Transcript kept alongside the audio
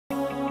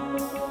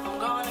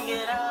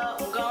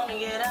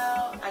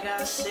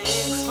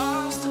6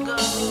 months to go.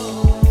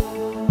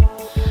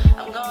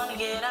 I'm gonna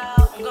get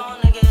out,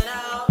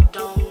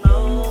 don't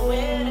know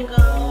where to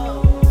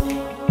go.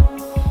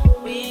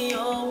 We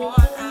all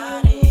want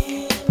out of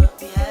here,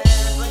 but we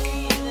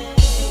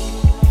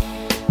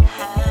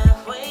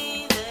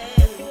halfway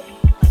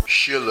there.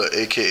 Sheila,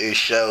 aka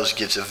Shells,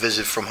 gets a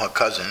visit from her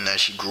cousin that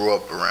she grew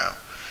up around.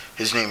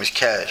 His name is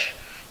Cash.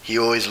 He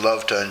always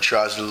loved her and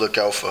tries to look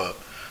out for her.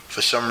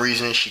 For some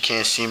reason, she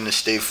can't seem to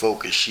stay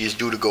focused. She is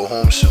due to go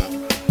home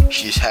soon.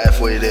 She is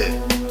halfway there.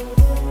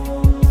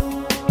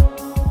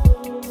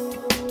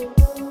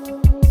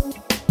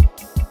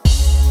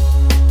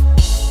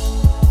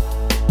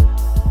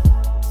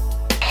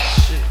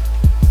 Shit.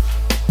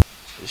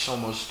 It's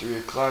almost 3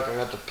 o'clock. I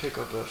got to pick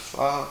up at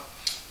 5.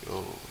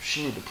 Yo,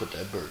 she need to put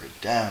that burger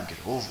down, get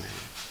over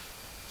here.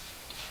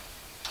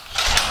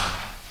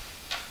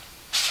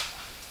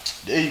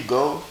 There you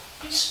go.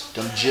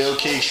 Them jail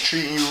cakes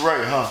treating you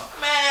right, huh?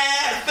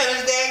 Man,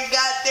 finish that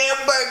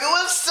goddamn burger.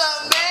 What's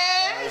up,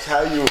 man? Nice.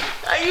 How you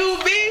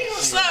be?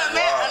 What's up, man?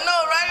 I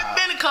know, right? It's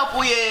been a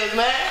couple years,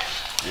 man.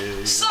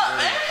 Yeah, what's up,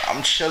 man?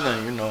 I'm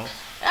chilling, you know.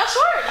 That's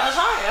right.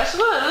 That's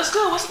good.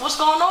 What's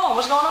going on? Oh,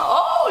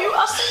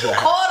 I see you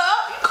caught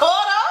up.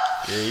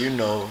 Yeah, you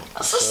know.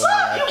 That's what's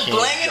up. You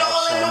blinging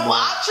all in the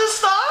watch and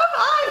stuff.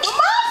 All right,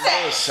 what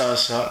mine's at?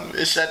 Something.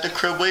 It's at the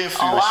crib waiting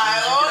for you.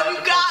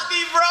 You got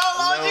me, bro.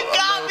 You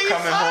got me,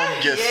 coming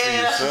home gift for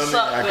you, feel me?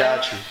 I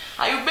got you.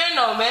 How you been,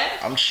 though, man?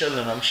 I'm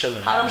chilling.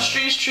 How them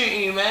streets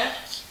treating you, man?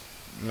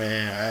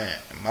 Man,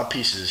 my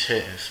pieces is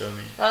hitting, feel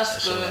me?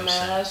 That's good, man.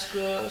 Saying. That's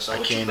good. So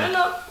what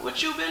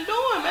you been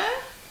doing, man?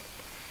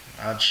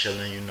 I'm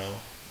chilling, you know.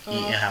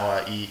 Eating how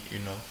I eat, you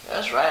know.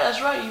 That's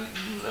right. You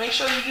make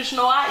sure you just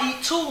know I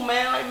eat too,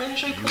 man. Like, make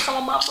sure you put some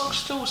on my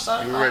books too,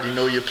 son. You already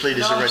know your plate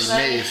is already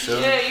made, feel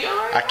me? Yeah, you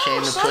already I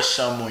came to put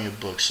something on your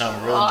book,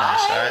 something real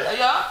nice, alright?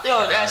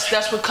 Yo,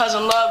 that's what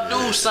cousin love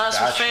do, son.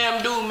 That's what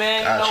fam do,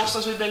 man. You know,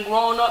 since we've been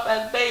growing up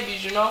as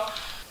babies, you know.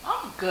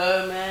 I'm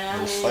good, man.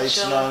 No fights,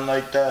 nothing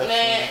like that.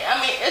 Man, I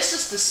mean, it's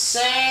just the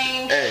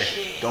same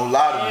shit. Don't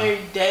lie to me.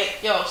 Every day.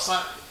 Yo,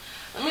 son,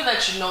 let me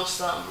let you know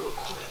something real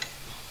quick.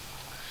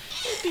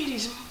 It be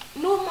these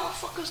new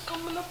motherfuckers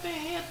coming up in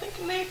here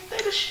thinking they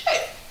the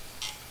shit.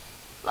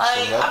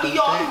 Like, so I be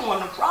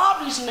wanting to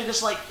rob these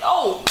niggas like,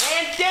 yo,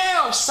 man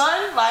down,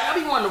 son. Like, I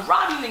be wanting to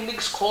rob these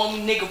niggas call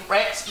me nigga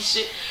rats and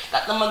shit.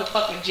 Got the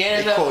motherfucking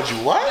janitor. They called you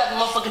what? Got the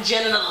motherfucking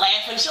janitor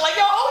laughing and shit. Like,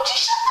 yo, OG,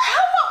 shut the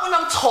hell up when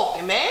I'm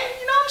talking, man.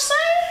 You know what I'm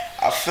saying?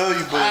 I feel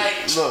you, but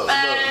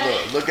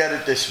like, look at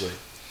it this way.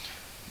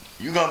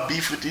 You gonna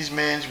beef with these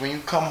mans when you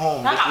come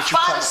home. I got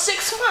 5 to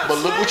 6 months. But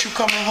look what you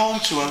coming home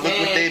to, and look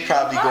what they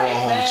probably going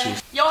home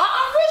to. Yo,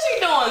 how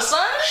Rizzy doing,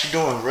 son? She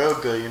doing real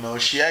good, you know.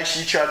 She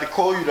actually tried to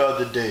call you the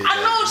other day. I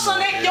know,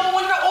 son. Yo,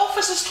 one of the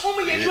officers told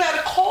me that you had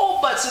a call,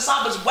 but since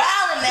I was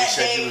wilding that they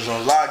said day, you was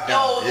on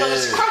lockdown. Yo,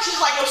 this crush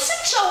is like, yo,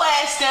 sit your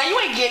ass down. You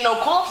ain't getting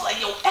no call. I was like,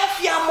 yo, F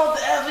y'all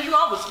mother ever. You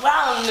know, I was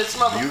wilding this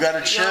mother. You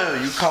gotta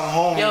chill. You come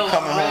home, you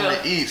coming home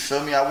to eat.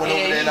 Feel me? I went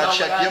over there and I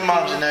checked your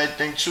moms and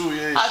everything too.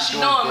 Yeah, how she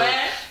doing,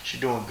 man? She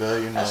doing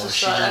good, you know.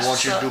 She just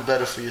wants you to do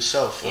better for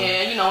yourself.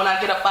 Yeah, you know, when I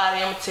get up out of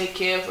here, I'm gonna take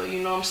care of her.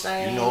 You know what I'm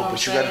saying? You know,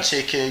 but you gotta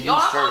take care of you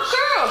first. Yo, I'm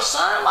a girl,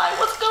 son. Like,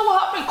 what's good with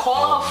her? I've been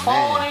calling her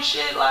phone and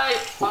shit. Like,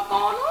 what's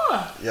going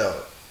on?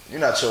 Yo,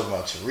 you're not talking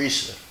about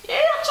Teresa. Yeah,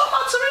 I'm talking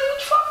about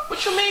Teresa.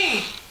 What you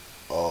mean?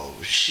 Oh,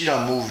 she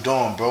done moved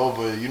on, bro.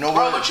 But you know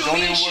what? What you Don't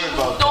mean even she worry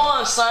about moved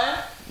on, son?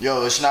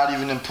 Yo, it's not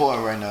even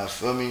important right now,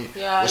 feel me?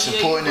 Yeah, what's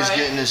important is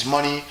getting this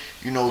money,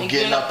 you know,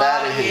 getting up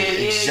out of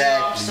here.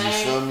 Exactly, you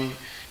feel me?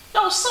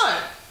 Yo,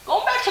 son,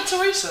 going back to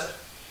Teresa.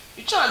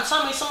 You trying to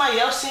tell me somebody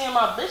else seeing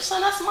my bitch? Son,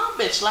 that's my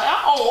bitch. Like,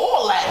 I own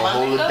all that, my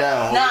nigga. Hold it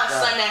down. Nah,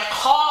 son, that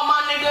car, my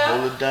nigga.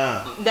 Hold it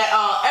down. That,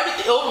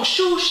 everything, all them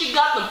shoes she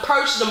got, them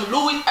purses, them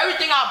Louis,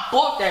 everything I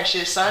bought that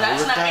shit, son.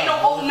 That's not, ain't no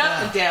hold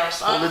nothing down,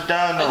 son. Hold it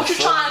down, like, what you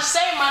trying to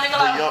say, my nigga?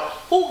 Like,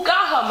 who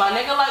got her, my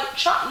nigga? Like,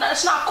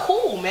 that's not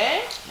cool,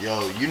 man.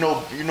 Yo, you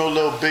know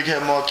little Big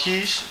Head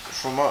Marquise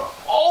from up?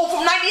 Oh,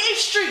 from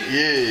 98th Street.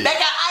 Yeah. That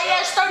got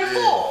IS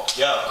 34.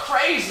 Yeah.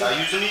 Crazy. Not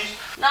using these?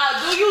 Nah,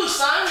 do you,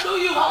 son? Do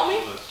you,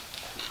 homie?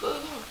 Good.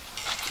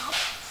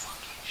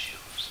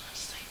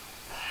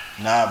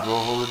 Nah, bro,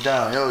 hold it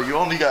down. Yo, you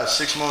only got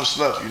 6 months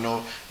left, you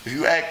know. If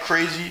you act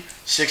crazy,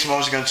 6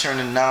 months is gonna turn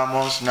to 9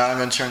 months, 9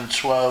 gonna turn to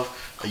 12,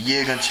 a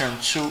year gonna turn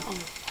to 2.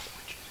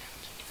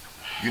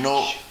 You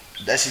know,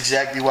 that's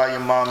exactly why your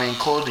mom ain't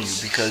calling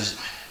you, because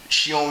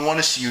she don't want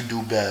to see you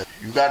do bad.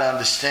 You gotta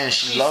understand,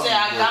 she loves you. She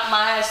said, I got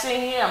my ass in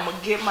here, I'm gonna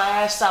get my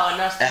ass out, and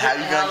that's and how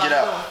you gonna get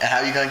out? And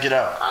how you gonna get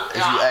out if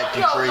you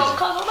acting crazy? Yo,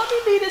 cuz, let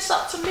me leave this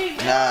up to me,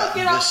 man. Nah,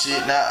 but see,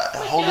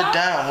 hold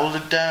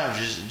it down.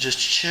 Just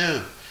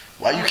chill.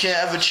 Why you can't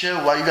ever chill?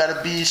 Why you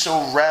gotta be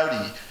so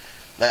rowdy?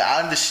 Like,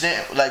 I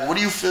understand. Like, what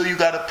do you feel you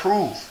gotta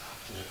prove?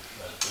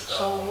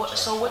 So what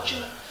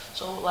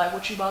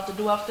you about to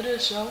do after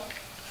this, yo?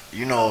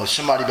 You know,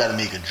 somebody better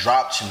make a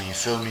drop to me, you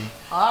feel me?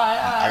 Alright.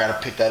 I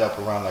gotta pick that up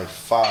around like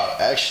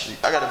 5. Actually,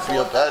 I gotta be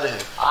up out of here.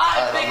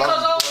 Alright, big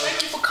cuzzo,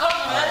 thank you for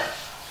coming, man.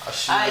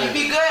 Alright, you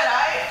be good,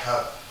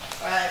 alright?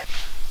 Alright.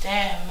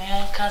 Damn,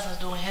 man. Cousin's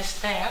doing his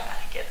thing. I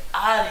gotta get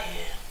out of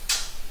here.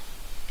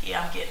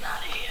 Yeah, I'm getting out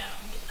of here.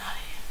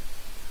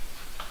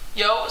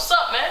 Yo, what's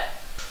up, man?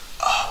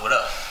 What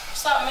up?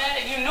 What's up,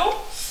 man? You new?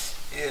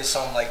 Yeah,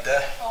 something like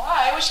that. Oh,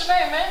 alright. What's your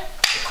name, man?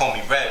 They call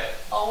me Red.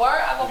 Oh, word?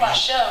 I go by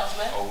Shells,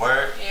 man. Oh,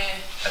 word? Yeah.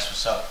 That's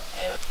what's up.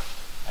 Yeah.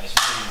 Nice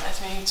meeting you. Nice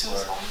meeting you too,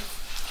 homie.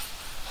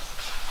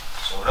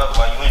 So what up?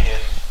 Why you in here?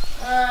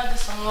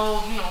 Just some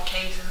little,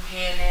 cases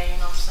here and there, you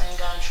know what I'm saying?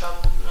 Got in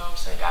trouble, you know what I'm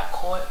saying? Got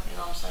caught, you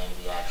know what I'm saying? To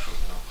be actual,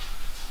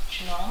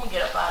 But, I'm gonna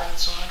get up out of here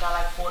soon. I got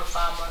like 4 to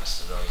 5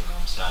 months to go, you know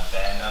what I'm saying? Not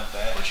bad, not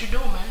bad. What you do,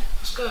 man?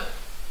 What's good?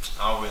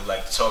 I don't really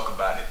like to talk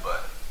about it,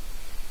 but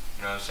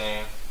you know what I'm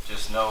saying?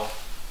 Just know,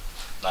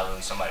 not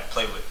really somebody to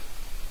play with.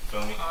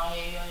 Feel me? Oh,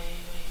 yeah.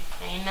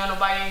 Ain't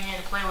nobody in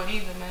here to play with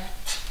either, man.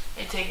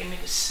 They taking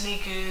niggas'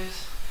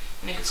 sneakers,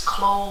 niggas'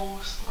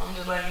 clothes. I'm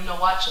just letting you know,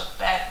 watch your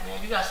back,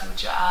 man. You gotta see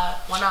with your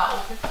one eye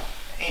open.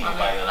 Ain't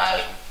nobody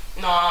like,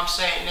 no, I'm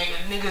saying,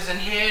 niggas in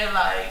here,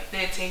 like,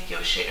 they take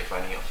your shit in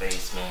front of your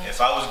face, man. If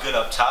I was good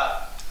up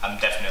top, I'm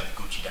definitely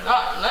Gucci down.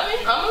 I'm gonna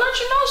let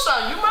you know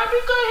something. You might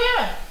be good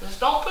here. Just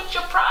don't put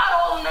your pride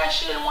all in that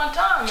shit in one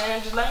time,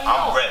 man. Just let you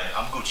know. I'm Red.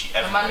 I'm Gucci.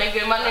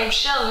 Everywhere. My name's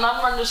Shell, and I'm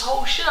running this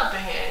whole shit up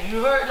in here.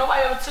 You heard?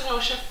 Nobody ever took no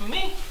shit from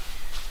me.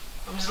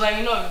 I'm just letting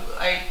you know,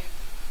 like,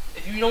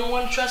 if you don't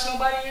want to trust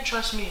nobody, you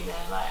trust me,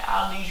 man. Like,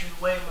 I'll lead you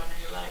the way, my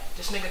nigga. Like,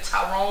 this nigga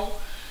Tyrone,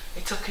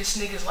 they took his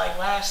niggas like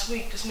last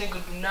week. This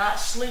nigga do not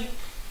sleep.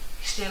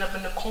 He stand up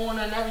in the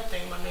corner and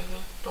everything, my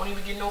nigga. Don't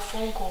even get no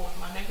phone calls,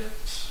 my nigga.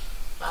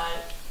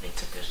 Like, they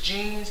took his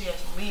jeans, he had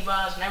some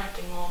Levi's and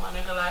everything on, my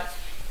nigga. Like,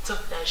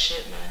 took that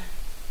shit, man.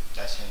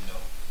 That's him,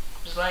 though.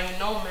 Just letting you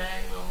know,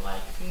 man.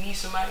 Like, if you need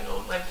somebody,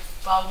 like,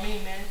 follow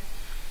me, man.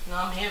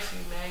 I'm here for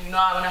you, man.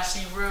 When I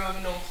see real,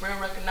 real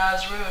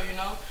recognize real, Word, You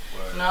know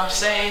what I'm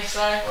saying,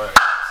 son? Word.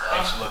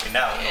 Thanks for looking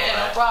out.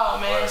 Yeah, no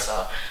problem, man. Word.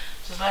 So,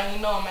 just letting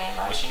you know, man.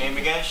 Like, what's your name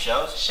again?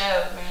 Shells?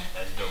 Shells, man.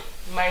 That's dope.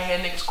 You might hear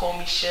niggas call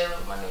me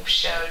Cheryl. My name's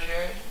Cheryl, you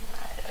heard?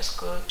 That's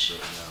good. Shit,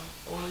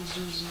 all these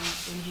dudes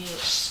in here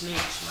are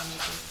snakes, my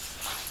nigga.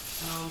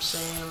 You know what I'm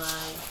saying?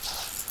 Like,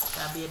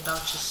 gotta be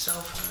about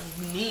yourself, man.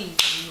 You need,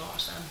 you know what I'm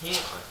saying? I'm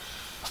here, but,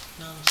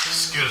 you know what I'm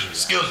saying?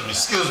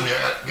 Excuse me. I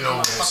gotta get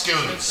over there.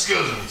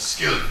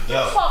 Excuse me.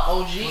 Yo. Fuck,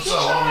 OG. What's up,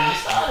 homie?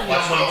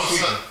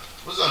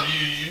 What's up?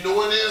 You new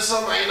in there or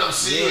something? I ain't never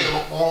seen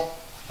you.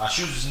 My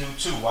shoes is new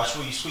too. Watch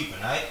where you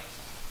sweeping, alright?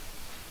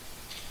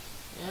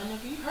 Yeah,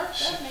 nigga, you hurt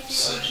that nigga,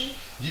 OG.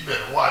 You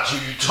better watch who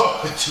you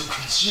talking to,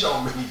 cause she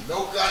don't mean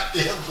no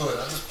goddamn good.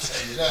 I'm just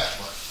tell you that,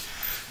 but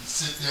you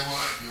sit there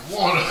with your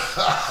water.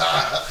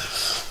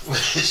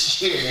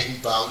 She ain't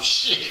about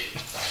shit.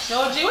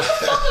 Yo, G, what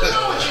the fuck is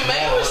wrong with you,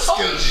 man? You was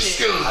talking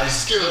shit. I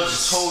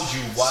just told you,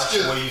 watch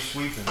where you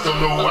sweeping. I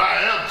don't know why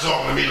I am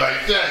talking to me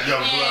like that,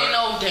 young blood. Ain't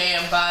no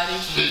damn body.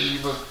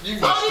 You must take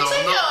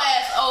don't know. Your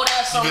ass old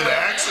ass You somewhere.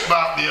 better ask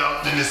about me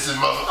up in this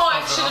motherfucker. Oh,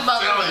 ask shit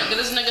about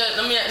this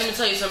nigga. Let me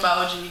tell you something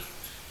about OG.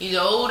 He's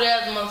an old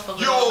ass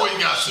motherfucker. You always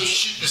got some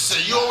shit to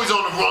say. You always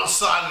on the wrong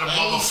side of the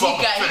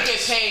motherfucking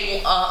fence. He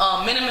get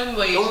paid minimum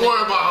wage. Don't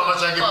worry about how much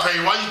I get paid.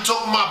 Why you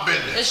talking my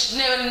business? This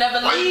never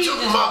leaves. Why you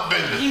talking my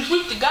business? He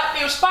sweep the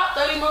goddamn spot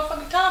 30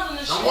 motherfucking times in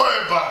this shit. Don't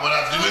worry about what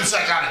I do. At least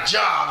I got a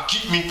job to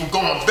keep me from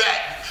going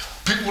back.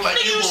 People like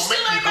you gonna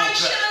make me go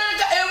back.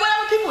 And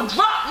whatever people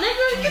drop,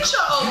 nigga, get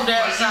your old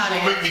ass out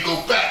of here. You gonna make me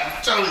go back. I'm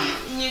telling you.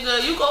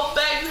 Nigga, you go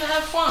back, you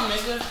have fun,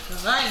 nigga.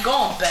 Cause I ain't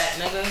going back,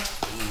 nigga.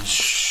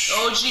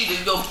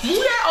 OG, go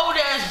move that old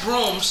ass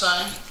broom,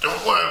 son. Don't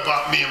worry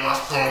about me and my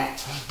broom.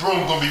 This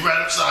broom gonna be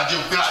right upside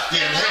your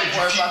goddamn head.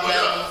 You keep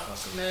it up.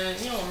 Man,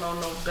 you don't know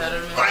no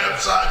better, man. Right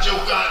upside your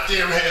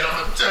goddamn head.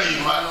 I'm gonna tell you,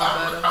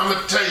 I'm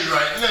gonna tell you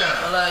right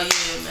now. Well,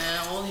 yeah,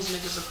 man. All these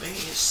niggas up in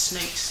here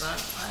snakes, son.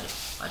 Like,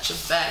 watch your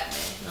back, man.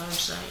 You know what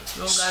I'm saying?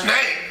 You don't gotta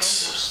Snakes.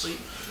 Don't go to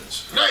sleep.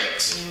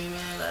 Snakes.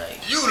 Man,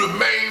 like, you the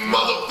main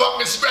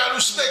motherfucking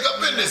rattlesnake up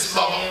in this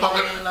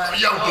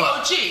motherfucking young blood.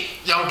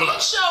 Young blood.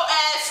 Get your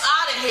ass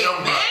out of here,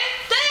 young man. Blood.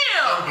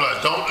 Damn. Young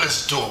blood, don't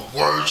listen to a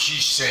word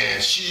she's saying.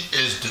 She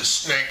is the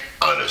snake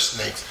under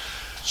snakes.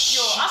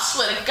 Yo, I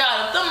swear to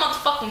God, if them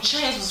motherfucking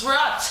chains was real,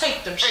 I'd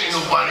take them shit. Ain't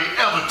nobody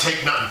ever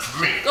take nothing from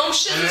me. Them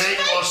shit and is it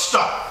ain't fake. Gonna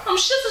stop. Them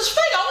shit is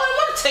fake. I wouldn't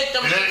want to take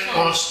them shit. It ain't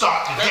gonna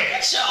stop today.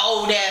 Get your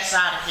old ass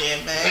out of here,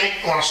 man. It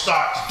ain't gonna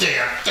stop today.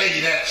 I tell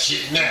you that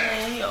shit now.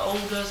 Man, he an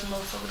old ass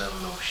motherfucker that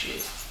don't know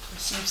shit. I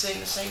see him saying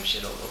the same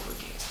shit all over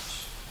again.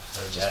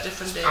 Just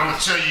different days. I'm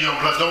gonna tell you, young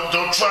blood,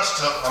 don't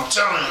trust her. I'm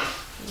telling you.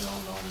 You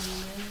don't know me,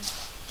 man.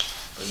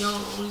 But yo,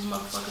 all these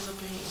motherfuckers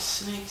up in here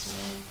snakes,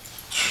 man.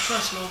 Don't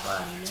trust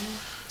nobody, man.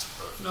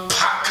 No,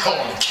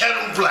 popcorn,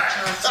 kettle black.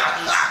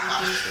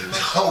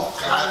 Oh,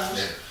 God,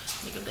 man.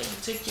 Nigga, they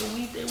can take your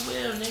weed, they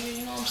will, nigga.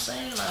 You know what I'm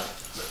saying? Like,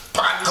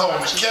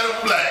 popcorn, kettle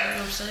black.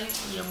 You know what I'm saying?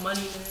 Your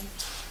money, man.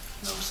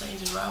 You know what I'm saying?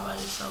 Just ride by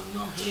yourself. You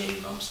know I'm here,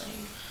 you know what I'm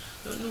saying?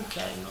 You're a new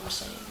cat, you know what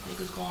I'm saying?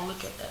 Niggas gonna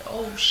look at that.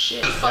 Oh,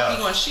 shit. Fuck,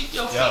 you gonna shoot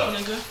your feet,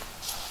 nigga.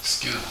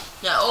 Excuse me.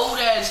 That old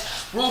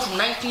ass room from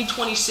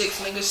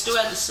 1926, nigga. Still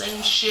had the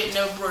same shit,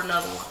 never brought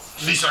another one.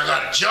 At least I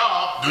got a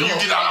job. When you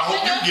get out, I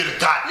hope you get a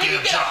goddamn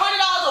nigga, get job.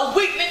 $100 a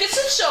week, nigga.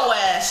 Sit your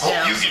ass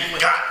down. Hope you get a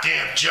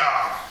goddamn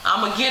job.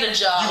 I'ma get a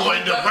job. You gonna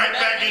end up right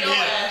back in here.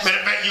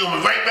 Matter of fact, you gonna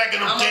be right back in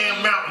them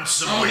damn mountains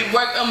somewhere.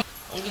 I'm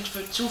gonna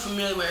get too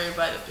familiar with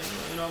everybody up in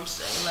here. You know what I'm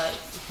saying? Like,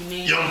 if you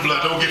need Young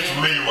blood, don't get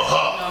familiar with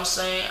her. You know what I'm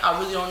saying? I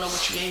really don't know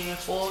what you in here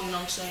for. You know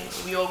what I'm saying?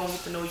 We all gonna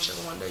get to know each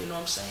other one day. You know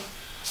what I'm saying?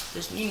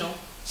 Just, you know,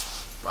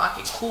 rock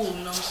it cool.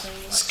 You know what I'm saying?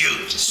 Like,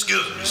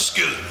 Excuse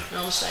me. You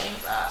know what I'm saying?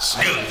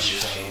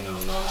 Excuse me. You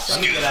know what I'm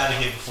saying? Get out of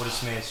here before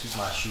this man sweep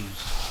my shoes.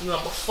 You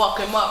gonna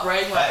fuck him up,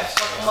 right? You gonna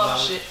fuck him up,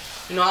 shit.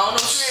 You know, I don't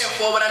know what you're in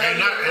for, but I know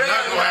Ain't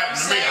nothing gonna happen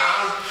to me.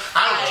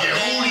 I don't care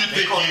who you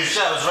think you is.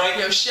 Shells, right?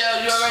 Yo,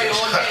 Shell, you're already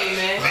all day,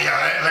 man. Y'all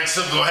act like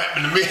something gonna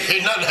happen to me.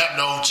 Ain't nothing happen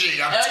to OG.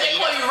 They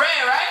call you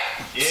Red, right?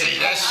 Yeah. See,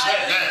 that shit,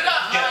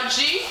 My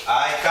G.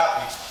 I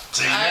copy.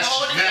 See, that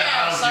shit, man,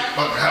 I don't give a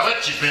fuck how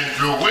much you been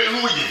through, who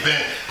you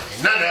been.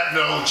 Ain't nothing happened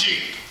to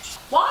OG.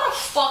 Why the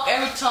fuck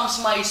every time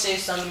somebody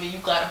says something to me, you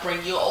gotta bring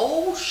your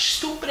old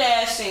stupid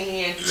ass in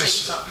here and say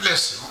something?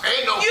 Listen,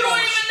 ain't no You don't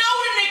bullshit. even know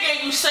the nigga and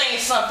you saying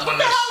something. What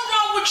the hell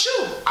wrong with you?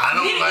 I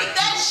don't you need to like get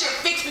that you. shit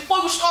fixed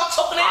before you start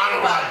talking to I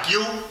don't everybody. like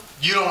you.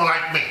 You don't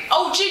like me.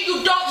 OG,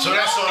 you don't So know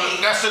that's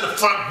me. that's in the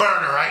front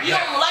burner right You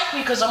now. don't like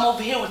me because I'm over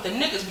here with the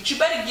niggas, but you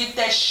better get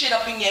that shit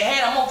up in your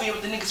head. I'm over here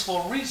with the niggas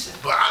for a reason.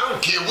 But I don't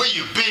care where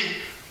you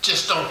be.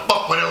 Just don't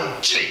fuck with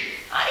OG.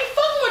 I ain't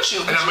fucking with you.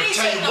 And I'm gonna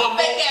tell you one more.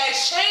 Fake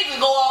ass chains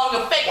and go on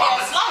your fake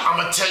ass life. I'm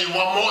gonna tell you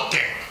one more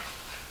thing.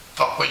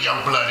 Fuck with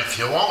young blood if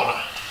you wanna.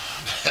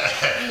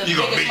 You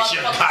gonna beat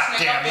your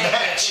goddamn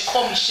match.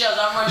 Call me Shells,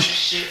 I run this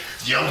shit.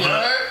 Young You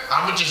blood. heard?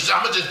 I'ma just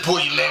pull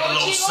your leg a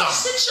little OG, go something.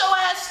 sit your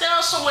ass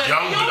down somewhere.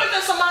 Young You blood.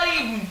 in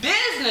somebody's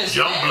business,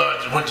 Young man.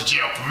 blood went to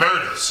jail for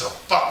murder, so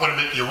fuck with him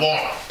if you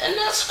wanna. And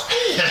that's cool.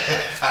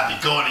 I'll be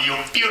going to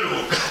your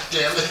funeral,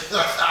 goddamn it.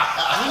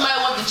 He might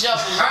want to jump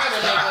for murder,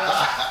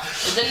 nigga.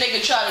 If that nigga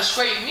try to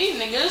scrape me,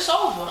 nigga, it's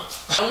over.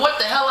 And what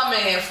the hell I'm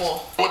in here for?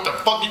 What the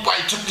fuck? You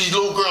probably took these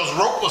little girls'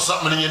 rope or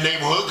something in your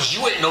neighborhood, cause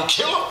you ain't no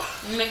killer.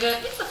 Nigga,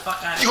 get the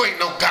fuck out of here. You ain't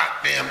no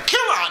goddamn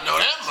killer, I know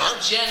that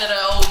much. Janitor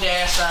old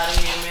ass out of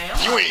here, man.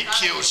 You ain't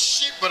killed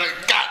shit but a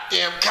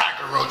goddamn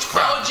cockroach,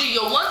 probably. OG,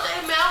 yo, one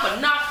thing, man, I'ma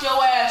knock your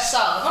ass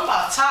out. I'm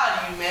about tired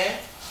of you, man.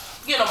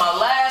 You get on my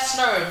last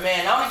nerve,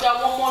 man. I only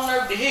got one more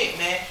nerve to hit,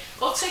 man.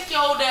 Go take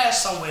your old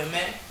ass somewhere,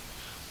 man.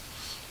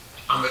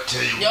 I'ma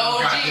tell you Yo,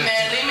 what OG,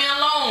 man, leave me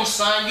alone,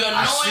 son. You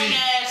annoying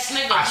ass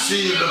nigga. I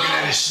see you Leave me looking alone.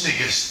 at his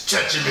sneakers.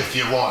 Touch him if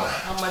you wanna.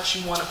 How much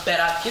you wanna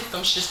bet I get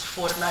them shits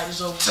before the night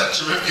is over?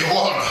 Touch him if you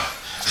wanna.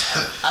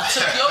 I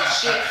took your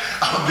shit.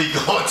 I'll be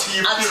going to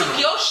your I funeral.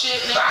 took your shit,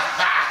 nigga.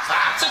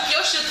 I took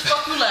your shit the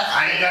fuck you left.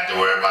 I ain't got to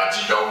worry about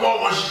you no more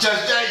once you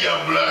touch that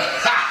young blood.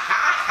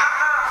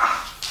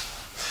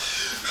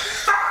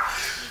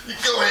 You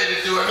go ahead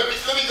and do it.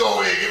 Let me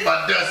go ahead and get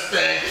my dust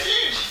bag.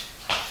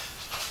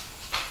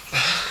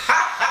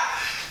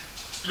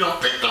 You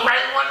don't pick the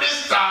right one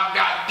this time,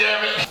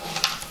 goddammit.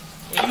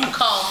 And you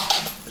come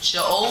with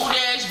your old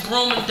ass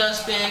broom and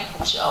dustbin.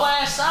 Get your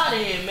ass out of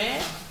here,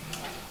 man.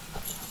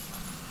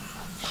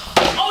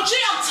 OG,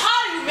 I'm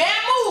tired of you, man.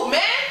 Move,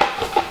 man.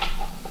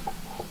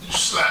 You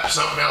slap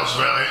something else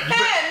around here.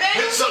 Man,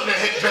 Hit something that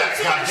hit back,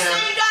 goddammit.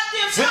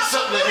 Hit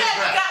something that hit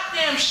back.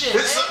 Goddamn shit,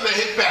 Hit man. something that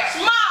hit back.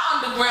 It's my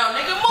underground,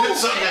 nigga. Move, Hit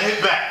something that man.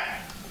 hit back.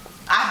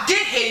 I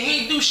did hit. You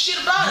ain't do shit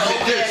about it.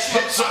 Hit this.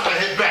 Hit something that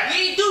hit back.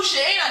 You ain't do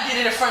shit, and I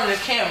did it in front of the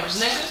cameras,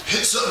 nigga.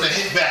 Hit something that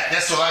hit back.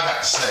 That's all I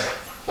got to say.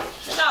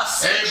 Nigga, I'll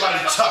split Everybody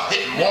your tough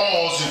fucking- hitting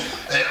walls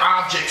and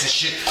objects and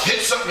shit.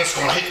 Hit something that's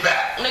gonna hit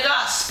back. Nigga,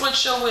 I'll split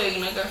your wig,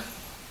 nigga.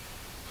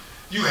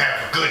 You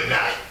have a good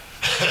night.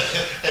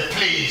 And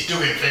please do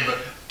me a favor,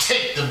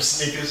 take them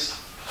sneakers.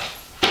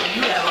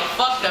 You have a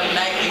fucked up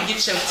night and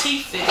get your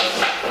teeth fixed.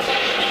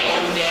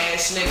 Old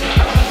ass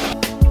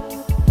nigga.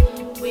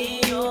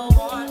 We all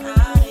want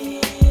out of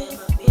here,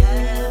 but we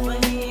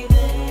halfway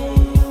there.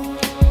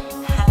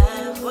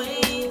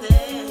 Halfway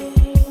there.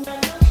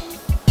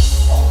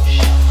 Oh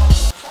shit, I'm on the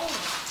phone.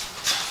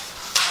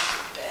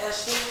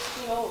 Bastard,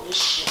 you know this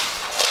shit.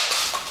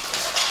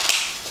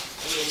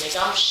 Yeah, nigga,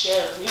 I'm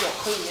Sheriff. We gonna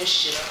clean this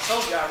shit up. I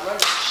told you I run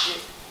this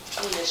shit.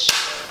 Clean this shit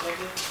up,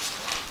 nigga.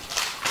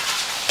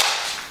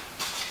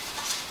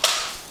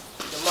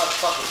 The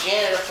motherfucking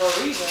janitor for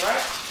a reason,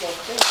 right? We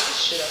gonna clean this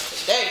shit up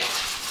today.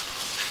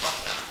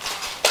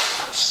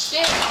 Fucking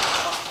stand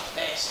fucking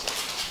bastard.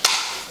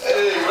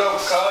 Hey, what up,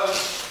 cuz?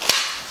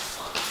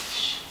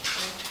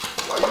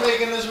 Why you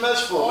making this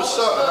mess for? What's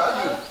up?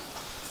 How you?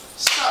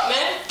 What's up,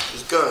 man?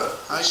 It's good.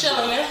 How you Chillin',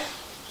 doing? man.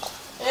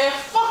 Man,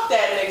 fuck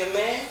that nigga,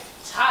 man.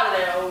 Tired of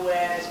that old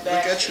ass Look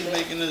bastard. at you man.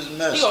 making this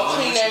mess. You gonna man.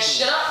 clean What that you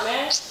shit up,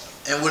 man. doing?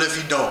 And what if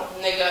you don't?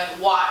 Nigga,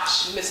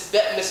 watch. Miss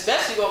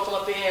Bessie gonna come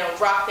up in here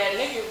and rock that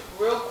nigga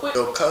real quick.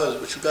 Yo,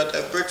 cuz, what you got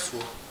that brick for?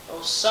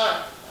 Oh,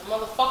 son. That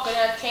motherfucker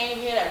that came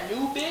here, that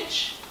new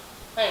bitch,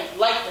 I ain't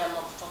like that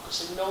motherfucker.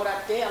 So you know what I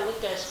did? I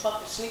looked at his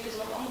fucking sneakers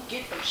and I'm gonna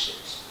get them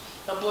shits.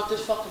 I bought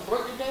this fucking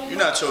brick today. You're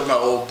not talking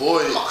about old boy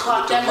I'm with gonna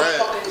clock the that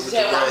red, motherfucker in with his the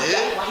head red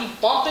hair? while he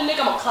bumping, nigga.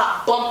 I'm gonna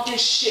clock bump this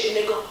shit,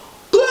 nigga.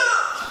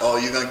 Oh,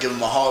 you're gonna give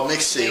him a hard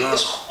mixtape,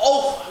 It's huh?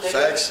 over, nigga.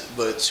 Facts,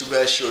 but too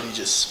bad Shorty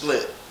just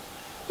split.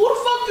 Who the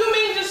fuck you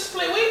mean just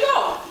split? Where you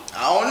go?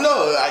 I don't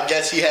know. I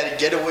guess he had to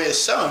get away or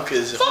something,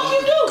 cause Fuck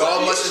you do.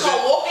 God You must just have gonna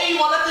been. walk in, you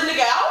wanna let the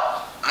nigga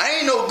out? I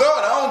ain't no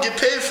God. I don't get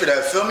paid for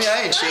that. Feel me?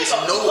 I ain't chasing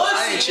no.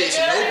 I ain't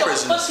chasing no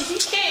prisoner. He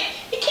can't.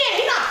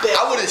 He not bad.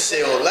 I wouldn't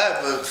say all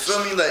that, but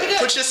feel me? Like,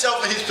 put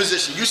yourself in his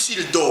position. You see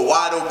the door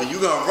wide open. You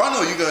gonna run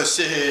or you gonna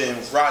sit here and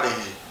rot in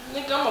here?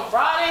 Nigga, I'm gonna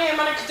ride in here,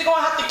 man, cause they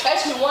gonna have to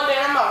catch me one day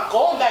and I'm not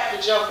going back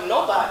to jail for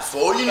nobody. For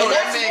all you know,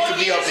 that man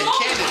could be up in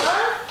Canada.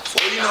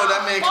 For all you know,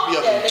 that man could be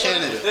up in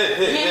Canada.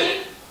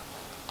 Hey.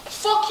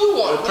 Fuck you Yo,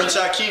 want, Prince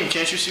Hakeem,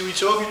 can't you see we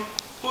talking?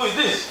 Who is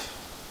this?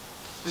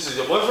 This is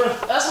your boyfriend?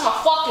 That's my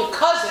fucking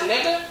cousin,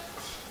 nigga.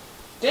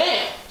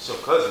 Damn. It's your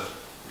cousin.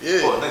 Yeah.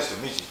 Oh, nice to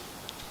meet you.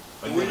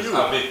 My Who name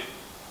are is you? Abe.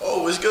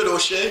 Oh, what's good,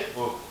 O'Shea?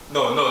 Oh,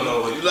 no.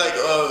 Wait. You like,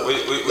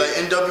 Wait. like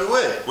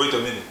NWA? Wait a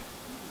minute.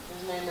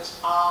 His name is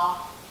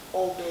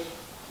R.O.B.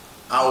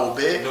 I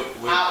obey. No,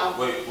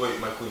 wait,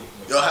 my queen.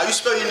 Yo, how you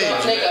spell your name?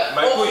 Nigga,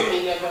 My over queen. me,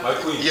 nigga. My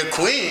queen. Your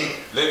queen?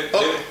 Let-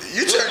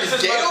 You this turning is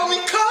gay my- on me,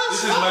 This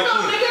cuz? is my Fuck no,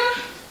 queen.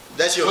 nigga.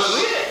 That's your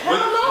queen?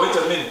 Wait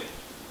a minute.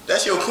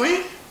 That's your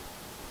queen?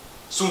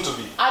 Soon to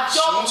be. I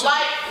don't Soon to-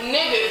 like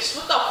niggas.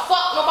 What the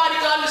fuck? Nobody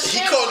can He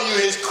understand. calling you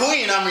his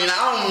queen. I mean, I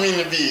don't mean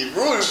to be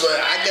rude, but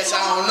I guess I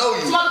don't know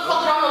This you.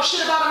 motherfucker don't know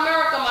shit about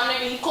America, my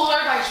nigga. He call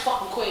everybody's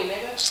fucking queen,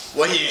 nigga.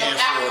 What he in I'm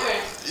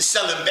African. for?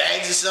 Selling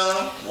bags or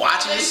something? Maybe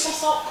Watches? some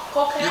salt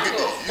cocaine. You, I don't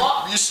give a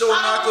fuck. you sold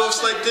I don't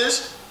knockoffs know like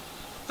this?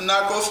 A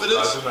knockoff for I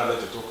this? do not like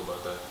to talk about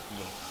that.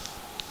 You know,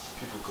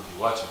 people could be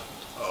watching.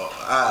 Oh,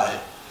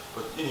 alright.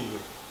 But anyway,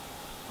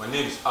 my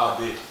name is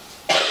Abe,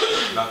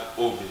 not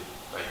Obe.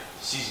 Like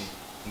season,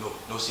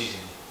 no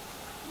seasoning.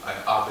 I'm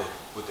Abe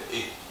with the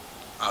A.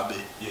 I'll be.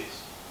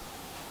 Yes.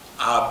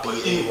 I'll be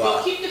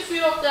Yo, keep the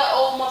feet off that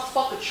old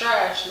motherfucker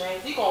trash, man.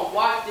 He gonna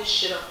wipe this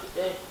shit up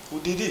today. Who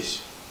did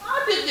this?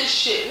 I did this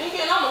shit,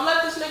 nigga, and I'ma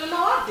let this nigga know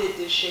I did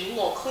this shit. He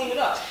gonna clean it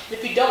up.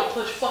 If he don't,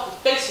 put his fucking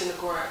face in the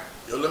ground.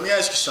 Yo, let me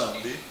ask you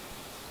something, B.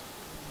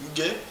 You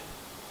gay?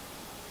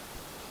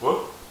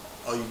 What?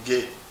 Are you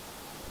gay?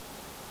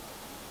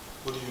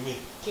 What do you mean?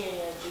 Yeah,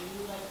 do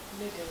you like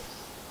niggas?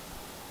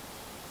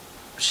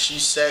 She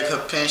sag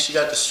her pants, she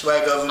got the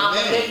swag of a I'm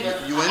man. a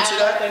nigga. You I into act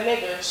that? like a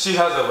nigga. She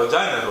has a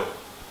vagina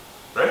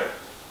though, right?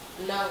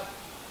 No.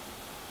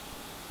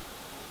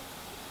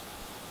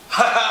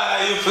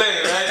 Haha, you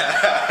playing,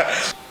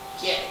 right?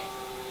 Gay.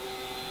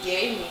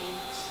 Gay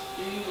means,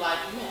 do you like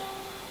men?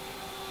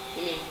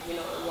 You mean, you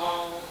know, the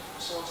long,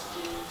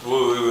 sausages. Wait a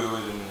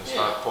minute. Yeah.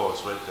 Stop,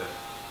 pause right there.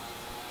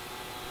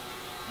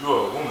 You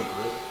are a woman,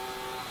 correct?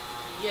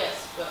 Yes,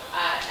 but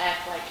I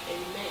act like a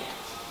man.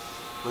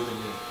 Wait a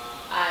minute.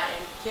 I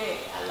am gay.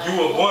 I like You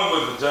were men. born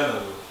with vagina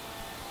though.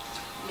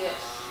 Yes.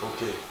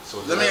 Okay, so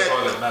Let me that's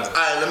all that matters.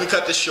 alright, let me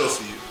cut this short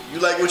for you. You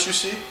like what you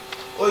see?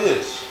 Oh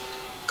yes.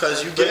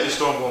 Cause you Very gay?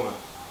 strong woman.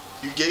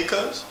 You gay,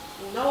 cuz?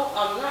 No,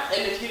 I'm not.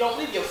 And if you don't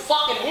leave your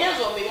fucking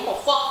hands on me, I'm gonna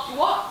fuck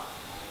you up.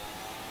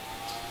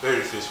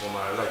 Very fierce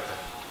woman. I like that.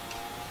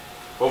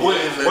 But Yeah, wait,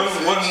 very fierce. one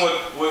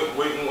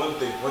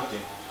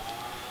thing.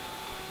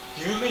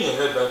 Can you lean your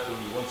head back for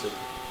me 1 second?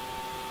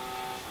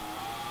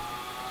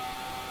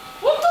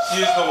 What the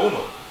She is fuck? no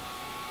woman.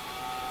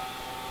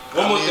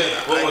 One more thing. I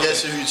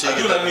guess if you take I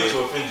it do that not mean way. to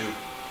offend you.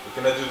 But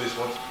can I do this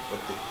one thing?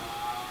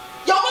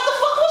 Yo, what the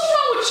fuck? What's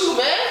wrong with you,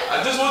 man? I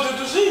just wanted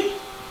to see.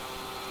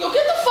 Yo,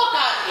 get the fuck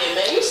out of here,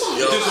 man. You some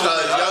Yo, This cuz, is-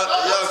 y'all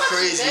touch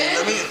crazy. me,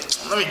 man.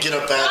 Let me get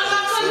up out I'm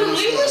not of telling here.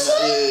 you leave or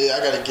something? Yeah, I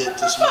gotta get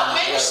this Fuck, money.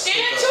 man, you I gotta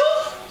scared pick too?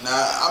 up.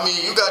 Nah, I mean,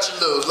 you got your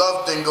little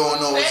love thing going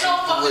on Ain't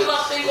no fucking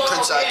love thing going on.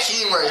 Prince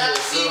Hakeem right here,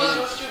 feel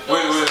me?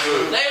 Wait.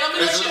 Hey, let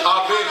me This let is you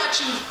our holler big. at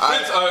you.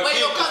 Prince Wait,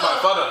 yo, King is come my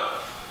on. father.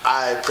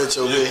 Alright, Prince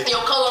Obey.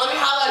 Yo, Color, let me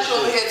holler at you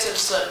over here to the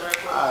sun, right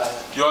quick. Alright.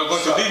 You are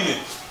going to leave me.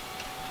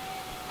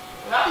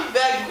 I'll be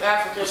back, you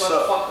African What's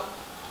up?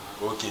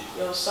 motherfucker. Okay.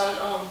 Yo, son,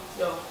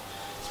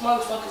 these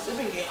motherfuckers, they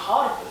been getting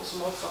harder for this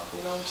motherfucker,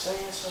 you know what I'm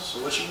saying? So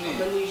what you I'm need?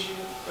 gonna need you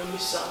to bring me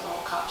something,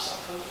 I'll cop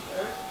something from you,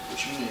 right? What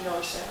you You need? know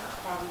what I'm saying? I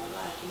probably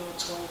like,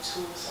 22 or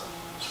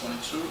something.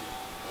 22?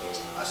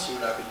 Yeah. I see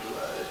what I can do,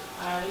 alright.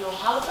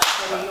 Holler back at me,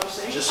 you know what I'm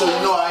saying? Just so you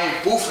know, I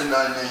ain't boofing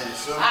nothing in here,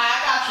 feel me? I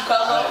got you,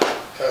 cuz.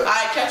 Okay.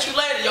 Alright, catch you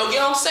later. Yo,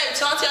 get home safe.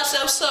 Tell auntie I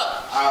said what's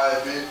up.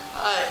 Alright, man.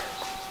 Alright.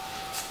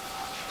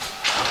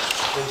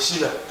 Hey, see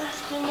that?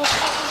 African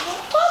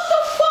motherfucker. What the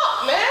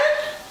fuck, man?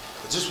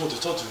 I just want to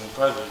talk to you in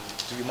private.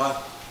 Do you mind?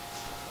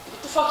 What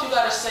the fuck you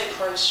gotta say,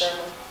 Prince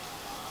Sherman?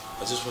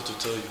 I just want to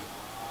tell you,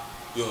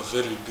 you're a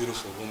very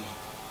beautiful woman.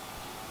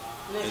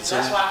 Nigga, It's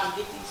that's a- why I can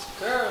get these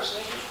girls,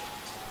 nigga.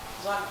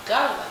 Cause I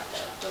got it like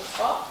that. What the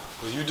fuck?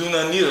 But you do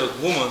not need a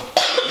woman.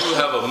 You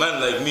have a man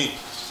like me.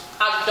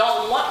 I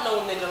don't want no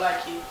nigga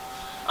like you.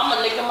 I'm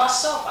a nigga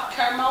myself. I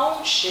carry my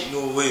own shit.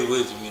 No, wait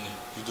a minute.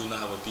 You do not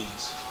have a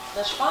penis.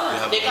 That's fine.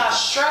 You have They a got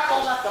nigga.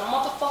 strap-ons at the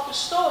motherfucking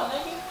store,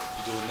 nigga.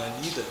 You do not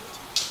need that.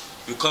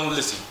 You come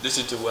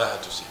listen to what I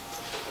have to say.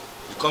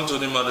 You come to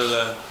the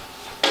motherland.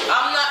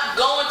 I'm not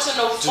going to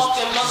no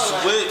fucking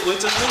motherland. Wait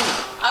a minute.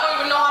 I don't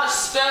even know how to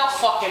spell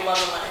fucking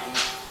motherland.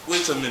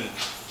 wait a minute.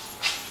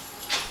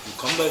 You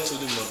come back to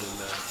the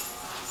motherland.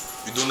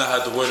 You do not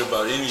have to worry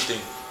about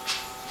anything.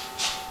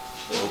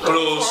 No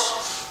clothes.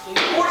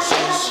 What the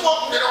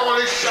fuck did all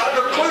this shit?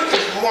 The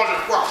police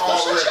motherfucker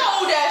already. Shut your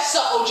old ass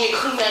up, OJ.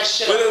 Clean that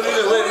shit up.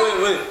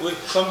 Wait.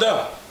 Calm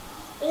down.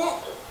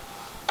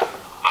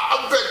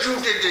 I bet you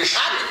did this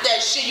shit. I did that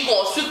shit. You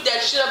gonna sweep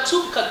that shit up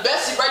too? Because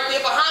Bessie right there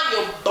behind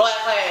your black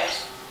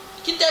ass.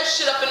 Get that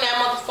shit up in that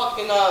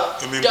motherfucking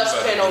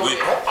dustpan over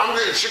there. I'm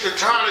getting sick and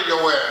tired of your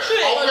ass.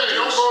 Okay,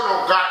 don't go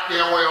no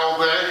goddamn way,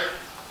 okay?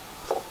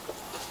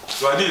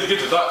 So I need to get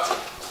the doctor.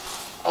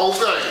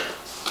 Okay.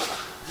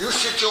 You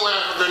sit your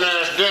African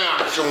ass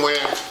down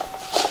somewhere.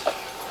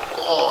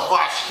 Or if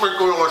I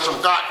sprinkle on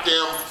some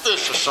goddamn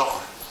fish or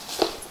something.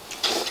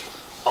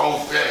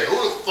 Okay, who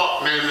the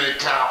fuck named that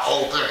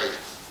cow okay?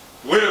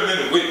 Wait a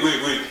minute, wait.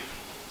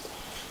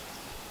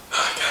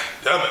 God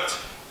damn it.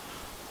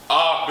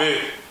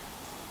 Big.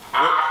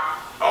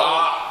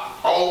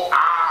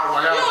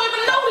 Whatever. You don't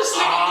even know this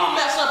nigga. You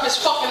messing up his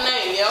fucking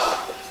name, yo.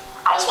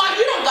 That's why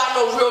you don't got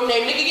no real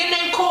name, nigga. Your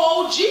name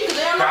called OG, cause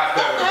they don't know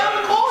what the hell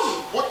to call you.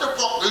 What the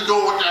fuck you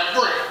doing with that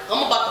brick?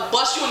 I'm about to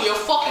bust you in your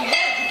fucking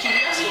head if you keep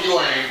messing with me.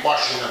 You ain't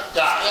busting a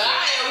dot. Yeah,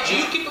 I am, OG.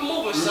 You keep it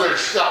moving, You son. better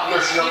stop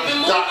messing up Keep it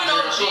the moving,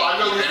 goddamn OG. floor. I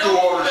know you Keep it do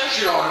all this moving.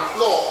 shit on the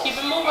floor. Keep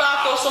it moving, I'll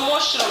throw some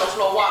more shit on the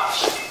floor.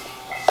 Watch.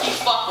 Keep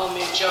fucking with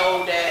me,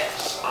 Joe,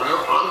 ass.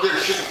 I'm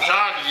getting sick and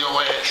tired of your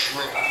ass,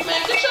 man.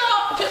 Man, get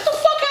the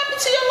fuck happened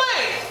to your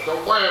leg?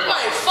 Don't worry about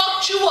Somebody it.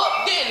 fucked you up,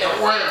 didn't Don't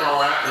it? worry about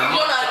that. You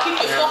don't know how to keep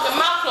your fucking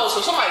mouth closed,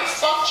 so somebody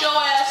fucked your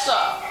ass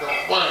up. Don't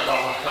worry about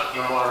what's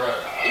happening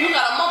already. You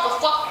got a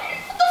motherfucker.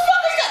 What the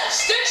fuck is that?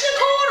 Extension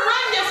cord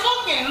around your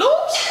fucking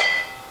loops?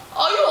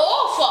 Oh, you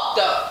all fucked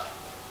up.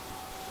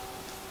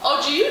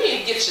 OG, you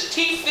need to get your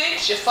teeth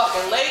fixed, your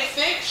fucking leg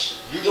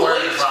fixed, You your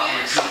worry waist about me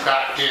fixed. too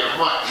goddamn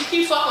much. You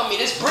keep fucking with me.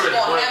 This You brick better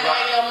gonna worry hammer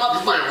in your about,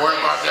 you better motherfucking worry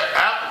about face. that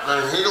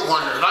African. He the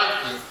one that likes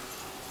you.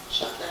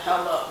 Shut the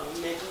hell up,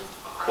 nigga.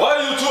 Why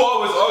are you two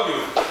always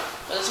arguing?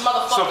 This It's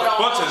motherfucker a don't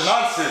bunch know of shit.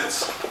 nonsense.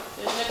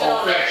 This nigga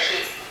don't know Okay.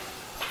 shit.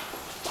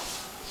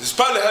 It's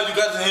probably how you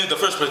got in here in the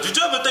first place. Did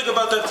you ever think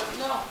about that?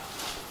 No.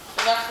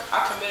 Cause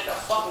I committed a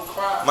fucking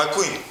crime. My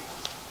queen.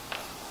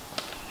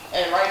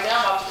 And right now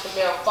I'm about to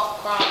commit a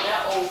fucking crime.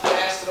 That old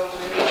bastard over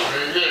there.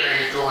 Man, you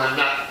ain't doing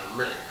nothing to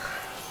me.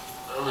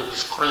 Let me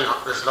just clean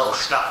up this little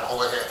stuff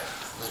over here.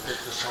 Let me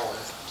get this over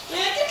here.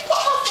 Man, get my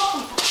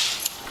fucking.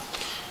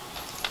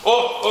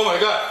 Oh my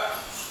God.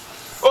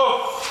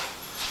 Oh,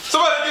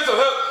 somebody get some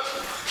help.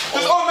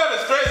 This old man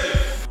is crazy.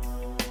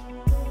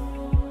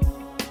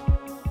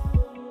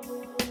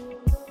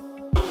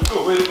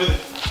 Oh, wait a minute.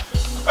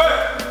 Hey,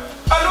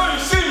 I know you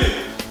see me.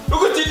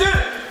 Look what you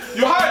did.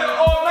 You hired an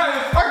old man.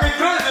 He's fucking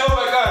crazy. Oh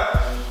my God.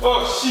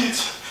 Oh shit.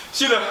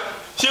 Sheila.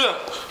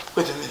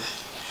 Wait a minute.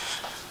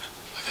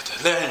 I got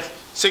the lion.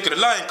 Sacred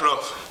lion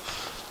cloth.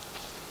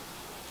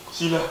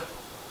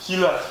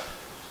 Sheila.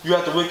 You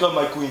have to wake up,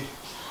 my queen.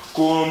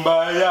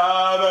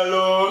 Kumbaya, my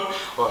lord.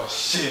 Oh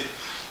shit.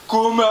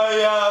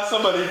 Kumbaya.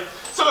 Somebody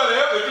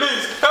help me,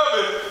 please. Help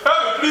me,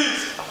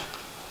 please.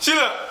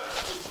 Sheila.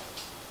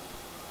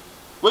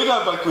 Wake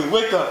up, my queen.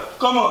 Wake up.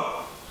 Come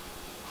on.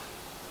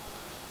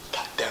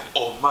 Goddamn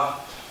old man.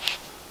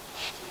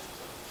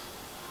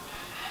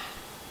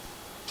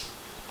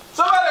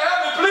 Somebody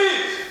help me,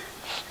 please.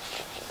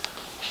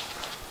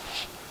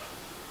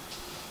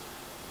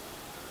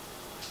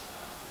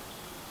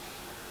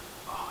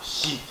 Oh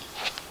shit.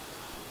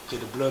 Okay,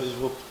 the blood is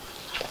whooped.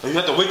 Now you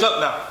have to wake up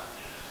now.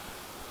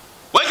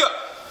 Wake up!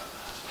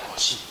 Oh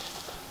shit.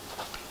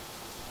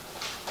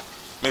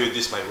 Maybe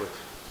this might work.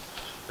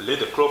 Lay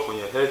the cloth on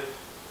your head.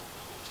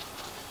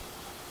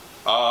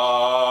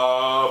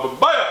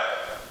 Bye-bye!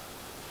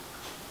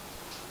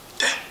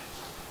 Damn.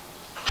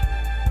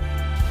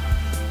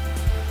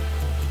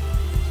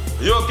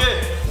 Are you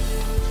okay?